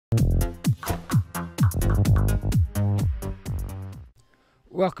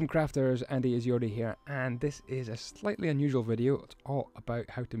Welcome crafters, andyisyoda here, and this is a slightly unusual video. It's all about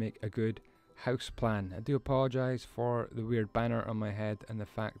how to make a good house plan. I do apologise for the weird banner on my head and the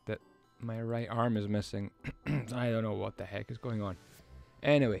fact that my right arm is missing. I don't know what the heck is going on.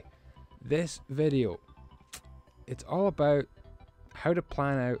 Anyway, this video, it's all about how to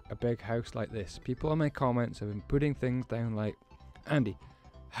plan out a big house like this. People in my comments have been putting things down like, Andy,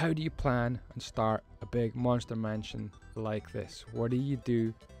 how do you plan and start a big monster mansion like this? What do you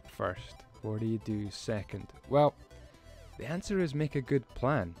do first? What do you do second? Well, the answer is make a good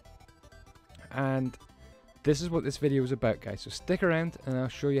plan. And this is what this video is about, guys. So stick around and I'll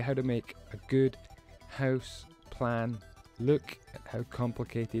show you how to make a good house plan. Look at how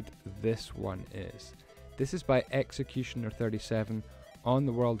complicated this one is. This is by Executioner37 on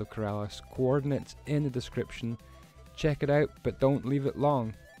the World of Keralis. Coordinates in the description. Check it out, but don't leave it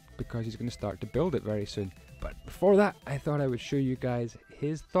long because he's going to start to build it very soon. But before that, I thought I would show you guys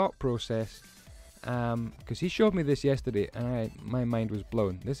his thought process, because he showed me this yesterday and my mind was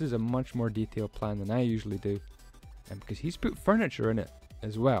blown. This is a much more detailed plan than I usually do, and because he's put furniture in it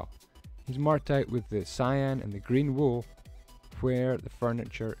as well. He's marked out with the cyan and the green wool where the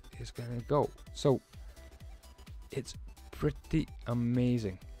furniture is going to go. So it's pretty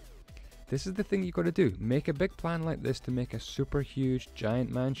amazing. This is the thing you got to do. Make a big plan like this to make a super huge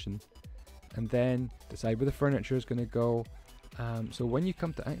giant mansion, and then decide where the furniture is going to go. So when you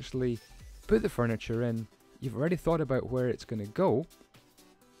come to actually put the furniture in, you've already thought about where it's going to go,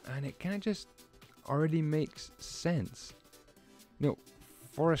 and it kind of just already makes sense. You know,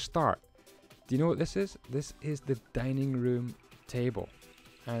 for a start, do you know what this is? This is the dining room table,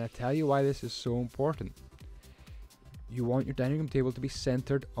 and I tell you why this is so important. You want your dining room table to be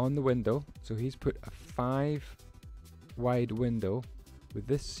centered on the window, so he's put a 5 wide window with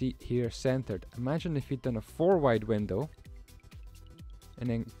this seat here centered. Imagine if he'd done a 4 wide window and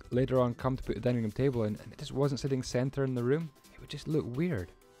then later on come to put the dining room table in and it just wasn't sitting center in the room. It would just look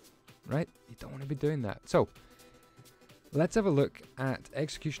weird, right? You don't want to be doing that. So let's have a look at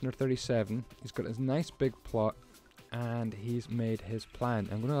Executioner37. He's got his nice big plot and he's made his plan.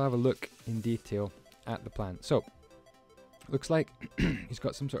 I'm going to have a look in detail at the plan. So looks like he's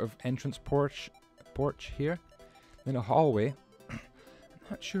got some sort of entrance porch here, then a hallway.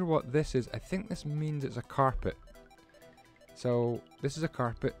 I'm not sure what this is. I think this means it's a carpet. So this is a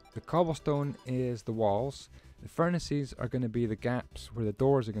carpet. The cobblestone is the walls. The furnaces are going to be the gaps where the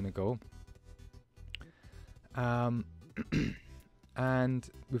doors are going to go. And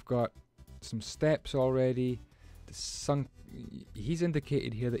we've got some steps already. He's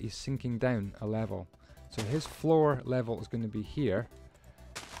indicated here that he's sinking down a level. So his floor level is going to be here.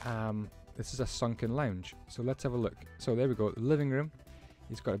 This is a sunken lounge. So let's have a look. So there we go, the living room.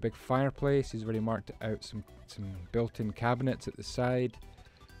 He's got a big fireplace. He's already marked out some built-in cabinets at the side.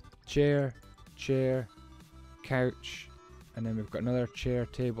 Chair, couch, and then we've got another chair,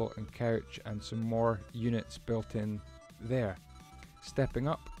 table, and couch, and some more units built in there. Stepping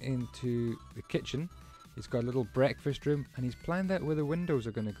up into the kitchen, he's got a little breakfast room, and he's planned out where the windows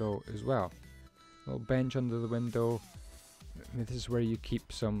are going to go as well. Little bench under the window. This is where you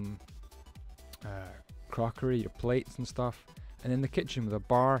keep some crockery, your plates and stuff. And in the kitchen with a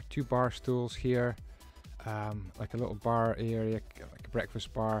bar, 2 bar stools here, like a little bar area, like a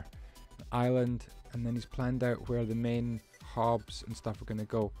breakfast bar, island. And then he's planned out where the main hobs and stuff are going to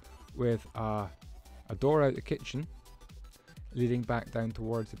go, with a door out the kitchen leading back down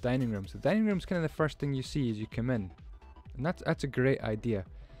towards the dining room. So the dining room's kind of the first thing you see as you come in, and that's a great idea.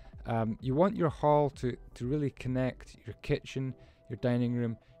 You want your hall to really connect your kitchen, your dining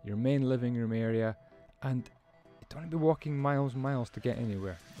room, your main living room area, and you don't want to be walking miles and miles to get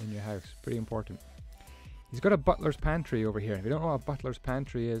anywhere in your house. Pretty important. He's got a butler's pantry over here. If you don't know what a butler's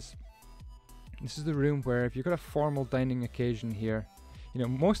pantry is, this is the room where if you've got a formal dining occasion here, you know,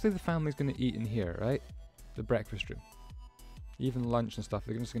 mostly the family's going to eat in here, right? The breakfast room. Even lunch and stuff,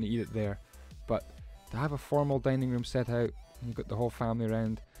 they're just going to eat it there. But to have a formal dining room set out, and you've got the whole family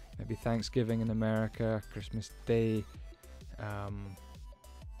around, maybe Thanksgiving in America, Christmas Day,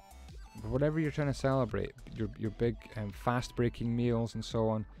 whatever you're trying to celebrate, your big fast breaking meals and so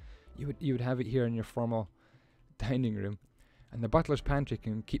on, you would have it here in your formal dining room. And the butler's pantry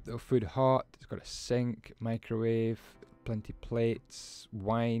can keep the food hot. It's got a sink, microwave, plenty plates,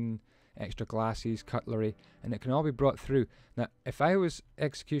 wine, extra glasses, cutlery, and it can all be brought through. Now if I was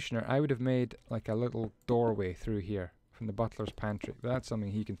Executioner, I would have made like a little doorway through here from the butler's pantry. But that's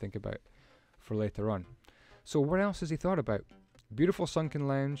something he can think about for later on. So what else has he thought about? Beautiful sunken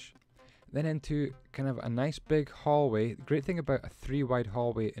lounge, then into kind of a nice big hallway. The great thing about a 3 wide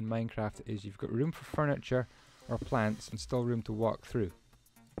hallway in Minecraft is you've got room for furniture or plants and still room to walk through.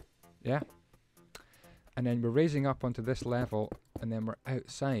 Yeah. And then we're raising up onto this level, and then we're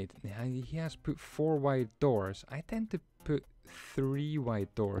outside. Now, he has put 4 wide doors. I tend to put 3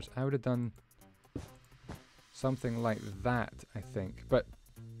 wide doors. I would have done something like that, I think. But,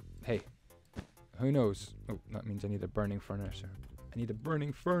 hey, who knows? Oh, that means I need a burning furnace. I need a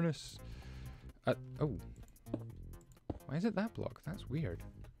burning furnace. Oh. Why is it that block? That's weird.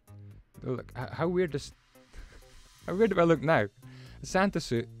 Oh, look, how weird does... how weird do I look now? A Santa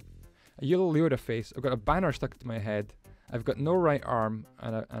suit, a yellow Yoda face, I've got a banner stuck to my head, I've got no right arm,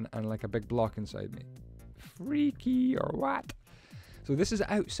 and like a big block inside me. Freaky or what? So this is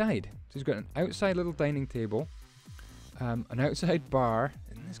outside. So he's got an outside little dining table, an outside bar,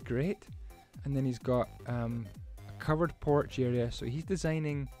 isn't this great? And then he's got a covered porch area, so he's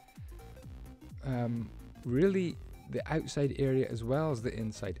designing really the outside area as well as the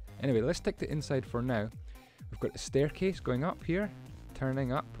inside. Anyway, let's stick to inside for now. We've got a staircase going up here,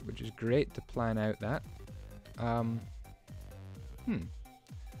 turning up, which is great to plan out that. How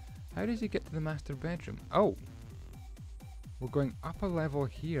does he get to the master bedroom? Oh! We're going up a level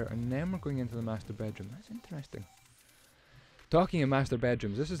here, and then we're going into the master bedroom. That's interesting. Talking of master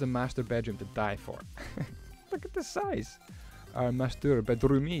bedrooms, this is the master bedroom to die for. Look at the size. Our master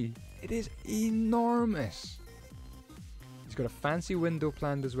bedroomy. It is enormous. He's got a fancy window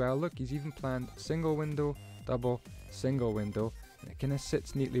planned as well. Look, he's even planned single window, double, single window. And it kind of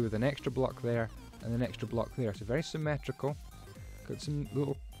sits neatly with an extra block there and an extra block there. So very symmetrical. Got some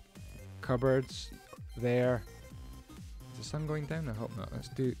little cupboards there. Is the sun going down? I hope not. Let's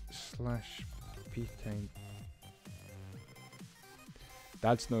do /p time.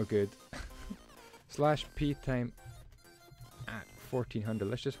 That's no good. /p time at 1400.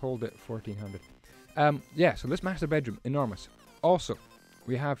 Let's just hold it 1400. Yeah, so this master bedroom, enormous. Also,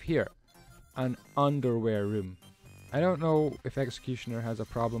 we have here an underwear room. I don't know if Executioner has a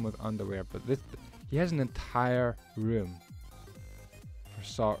problem with underwear, but he has an entire room for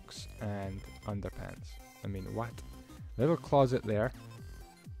socks and underpants. I mean, what? Little closet there.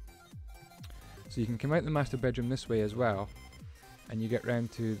 So you can come out the master bedroom this way as well, and you get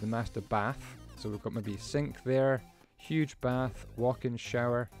round to the master bath. So we've got maybe sink there, huge bath, walk-in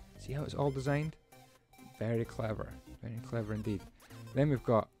shower. See how it's all designed? Very clever indeed. Then we've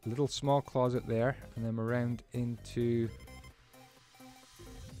got a little small closet there, and then we're round into an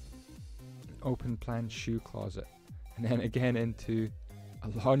open plan shoe closet, and then again into a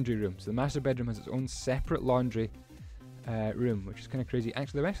laundry room. So the master bedroom has its own separate laundry room, which is kind of crazy.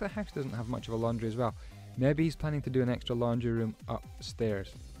 Actually, the rest of the house doesn't have much of a laundry as well. Maybe he's planning to do an extra laundry room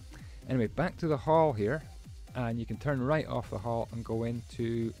upstairs. Anyway, back to the hall here, and you can turn right off the hall and go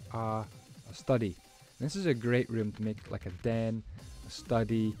into a study. This is a great room to make like a den, a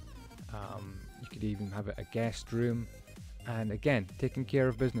study. You could even have it a guest room. And again, taking care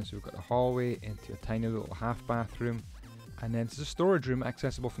of business. We've got a hallway into a tiny little half bathroom. And then it's a storage room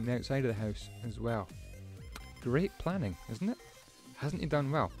accessible from the outside of the house as well. Great planning, isn't it? Hasn't he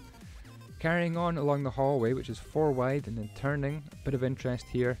done well? Carrying on along the hallway, which is 4 wide, and then turning, a bit of interest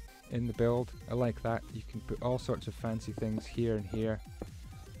here in the build. I like that. You can put all sorts of fancy things here and here.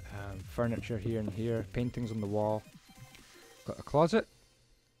 Furniture here and here, paintings on the wall. Got a closet.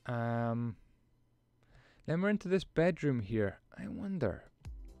 Then we're into this bedroom here. I wonder,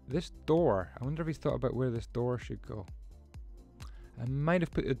 this door, I wonder if he's thought about where this door should go. I might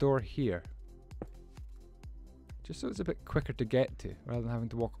have put the door here, just so it's a bit quicker to get to, rather than having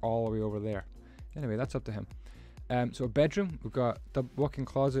to walk all the way over there. Anyway, that's up to him. So a bedroom, we've got the walk-in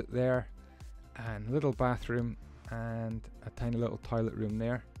closet there, and a little bathroom, and a tiny little toilet room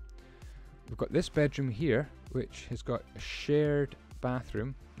there. We've got this bedroom here, which has got a shared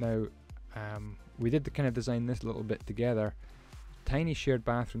bathroom. Now, we did kind of design this little bit together. Tiny shared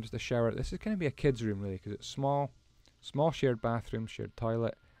bathroom, just a shower. This is going to be a kid's room really, because it's small shared bathroom, shared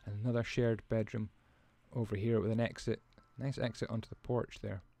toilet, and another shared bedroom over here with an exit, nice exit onto the porch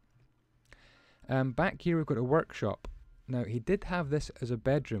there. Back here we've got a workshop. Now, he did have this as a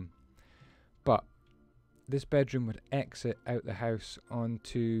bedroom, but this bedroom would exit out the house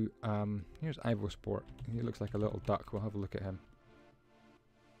onto, here's Ivosport. He looks like a little duck. We'll have a look at him.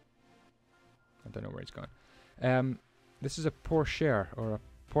 I don't know where he's gone. This is a portiere, or a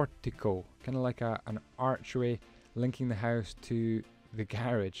portico, kind of like an archway linking the house to the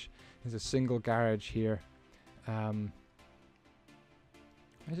garage. There's a single garage here. Why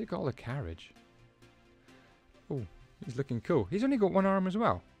is it called a carriage? Oh, he's looking cool. He's only got 1 arm as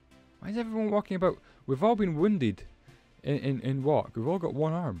well. Why is everyone walking about? We've all been wounded in walk. We've all got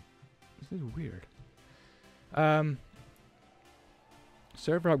 1 arm. This is weird.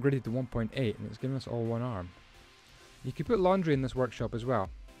 Server upgraded to 1.8 and it's giving us all 1 arm. You could put laundry in this workshop as well.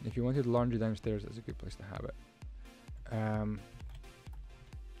 If you wanted laundry downstairs, that's a good place to have it.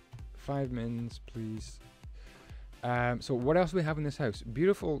 5 mins, please. So what else do we have in this house?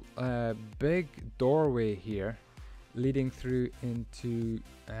 Beautiful big doorway here leading through into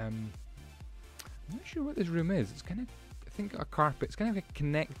I'm not sure what this room is. It's kind of, I think, a carpet. It's kind of a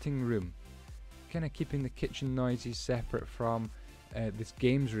connecting room, kind of keeping the kitchen noises separate from this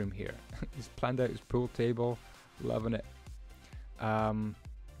games room here. He's planned out his pool table, loving it. Like,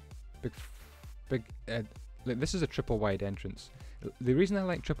 this is a triple wide entrance. The reason I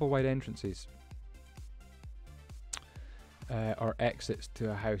like triple wide entrances or exits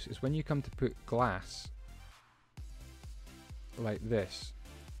to a house is when you come to put glass like this,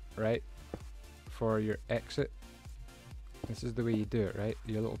 right, for your exit. This is the way you do it, right?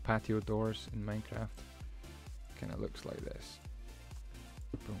 Your little patio doors in Minecraft kind of looks like this.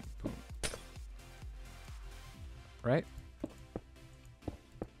 Boom, boom. Right?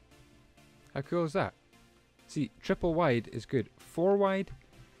 How cool is that? See, triple wide is good. 4 wide,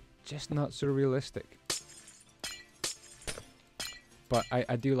 just not so realistic. But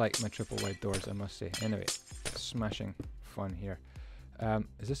I do like my triple wide doors, I must say. Anyway, smashing fun here.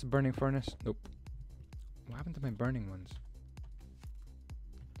 Is this a burning furnace? Nope. What happened to my burning ones?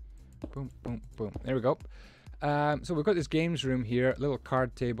 Boom, boom, boom. There we go. So we've got this games room here, little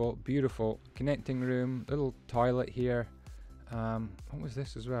card table, beautiful connecting room, little toilet here. What was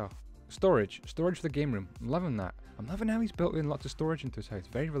this as well? Storage for the game room. I'm loving that. I'm loving how he's built in lots of storage into his house.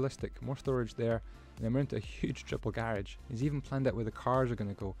 Very realistic. More storage there. And then we're into a huge triple garage. He's even planned out where the cars are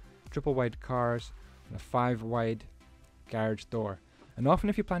going to go. Triple wide cars and a 5 wide garage door. And often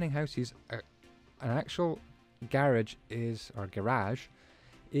if you're planning houses, an actual garage is, or garage,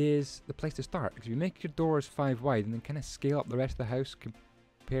 is the place to start. Because if you make your doors 5 wide and then kind of scale up the rest of the house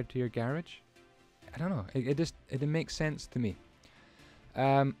compared to your garage, I don't know. It makes sense to me.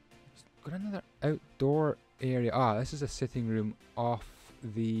 Got another outdoor area. This is a sitting room off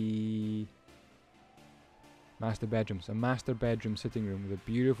the master bedroom. So a master bedroom sitting room with a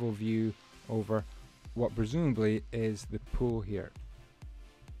beautiful view over what presumably is the pool here.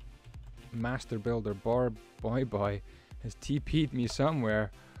 Master builder boy has TP'd me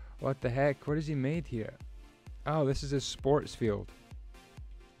somewhere. What the heck? What has he made here? Oh, this is his sports field.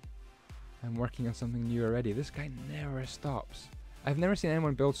 I'm working on something new already. This guy never stops. I've never seen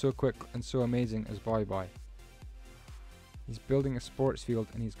anyone build so quick and so amazing as Boy. He's building a sports field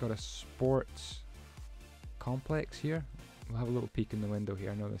and he's got a sports complex here. We'll have a little peek in the window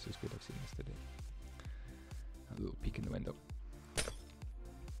here. I know this is good. I've seen this today. A little peek in the window.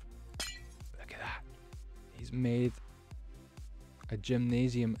 Look at that. He's made a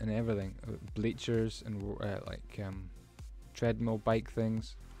gymnasium and everything. Bleachers and treadmill bike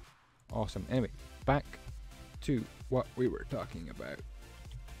things. Awesome. Anyway, back to what we were talking about.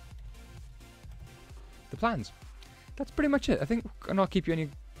 The plans. That's pretty much it. I think I'll not keep you any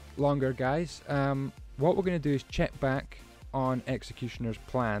longer, guys. What we're going to do is check back on Executioner's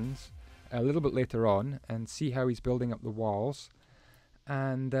plans a little bit later on and see how he's building up the walls.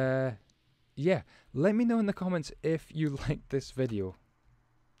 And yeah, let me know in the comments if you liked this video.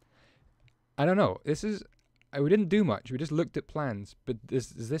 I don't know. We didn't do much. We just looked at plans. But is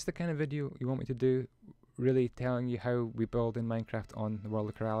this the kind of video you want me to do? Really telling you how we build in Minecraft on the World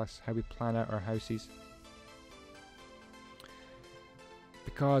of Keralis, how we plan out our houses.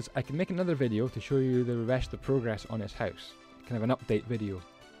 Because I can make another video to show you the rest of the progress on his house. Kind of an update video.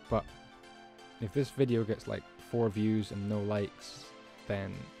 But if this video gets like 4 views and no likes,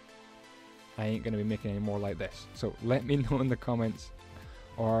 then I ain't going to be making any more like this. So let me know in the comments,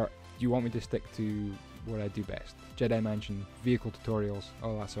 or do you want me to stick to what I do best? Jedi Mansion, vehicle tutorials,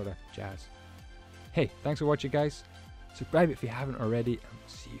 all that sort of jazz. Hey, thanks for watching, guys. Subscribe if you haven't already, and we'll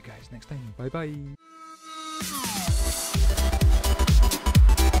see you guys next time. Bye bye.